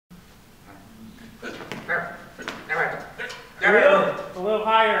little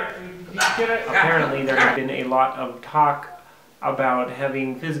higher. Get it? Apparently there had been a lot of talk about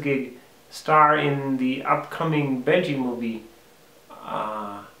having Fizzgig star in the upcoming Benji movie.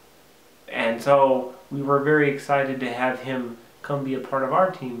 And so we were very excited to have him come be a part of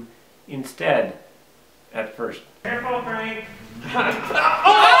our team instead at first. Careful, Frank!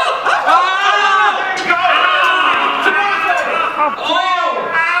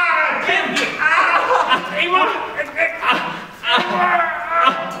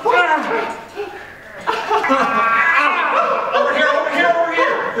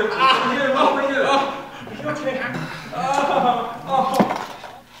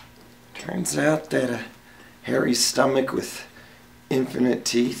 Turns out that a hairy stomach with infinite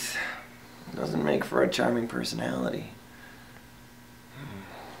teeth doesn't make for a charming personality.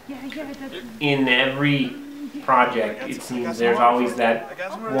 In every project, it seems there's always that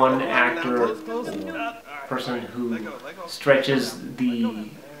one actor or person who stretches the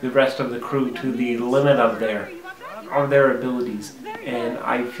rest of the crew to the limit of their abilities. And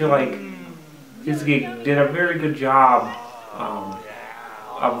I feel like Fizzgig did a very good job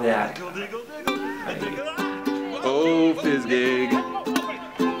of that. Oh, Fizzgig,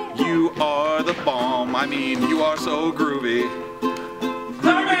 you are the bomb. I mean, you are so groovy.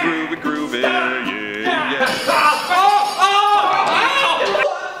 Groovy, groovy, groovy, yeah, yeah.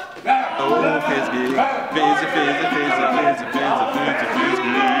 Oh, Fizzgig, fizzy, fizzy, fizzy, fizzy, fizzy, fizzy, groovy,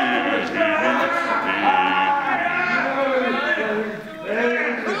 man.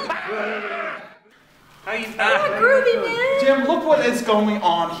 Jim, look what is going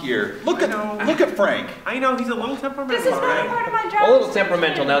on here. Look at Frank. I know he's a little temperamental. This is not part of my job. A little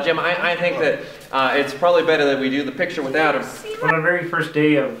temperamental. Now, Jim, I think that it's probably better that we do the picture without him. On the very first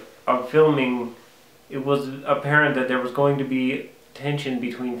day of filming, it was apparent that there was going to be tension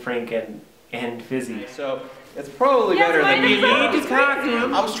between Frank and Fizzy. So it's probably better that we need to talk to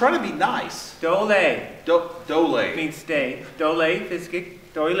him. I was trying to be nice. Dole. Dole. Means stay. Dole, Fizzgig.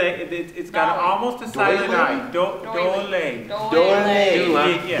 Dole. It's got almost a silent I. Dole.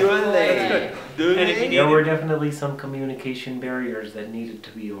 There were definitely some communication barriers that needed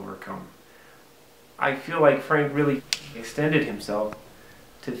to be overcome. I feel like Frank really extended himself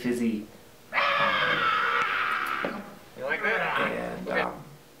to Fizzy. You like that? And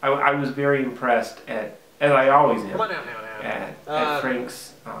I was very impressed as I always am, at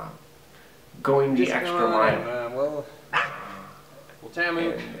Frank's going the extra mile.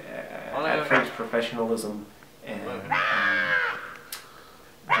 At Frank's professionalism and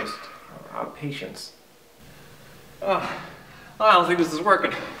just patience. I don't think this is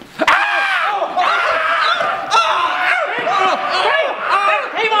working.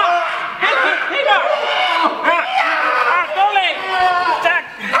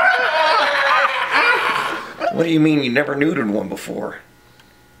 What do you mean you never neutered one before?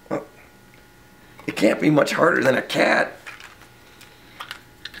 Well, it can't be much harder than a cat.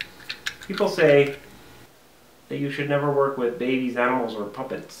 People say that you should never work with babies, animals, or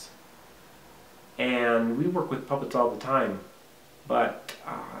puppets. And we work with puppets all the time. But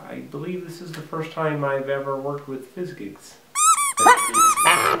I believe this is the first time I've ever worked with Fizzgigs. Waka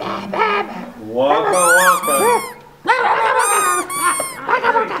waka.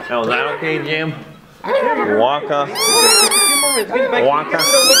 Now, is that okay, Jim? Waka. Waka.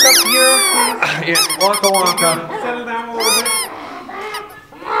 Yeah, waka waka. Settle down a little bit.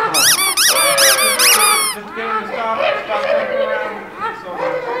 Just get him to stop jumping around so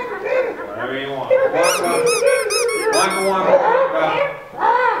much. Whatever you want. Waka. Waka waka.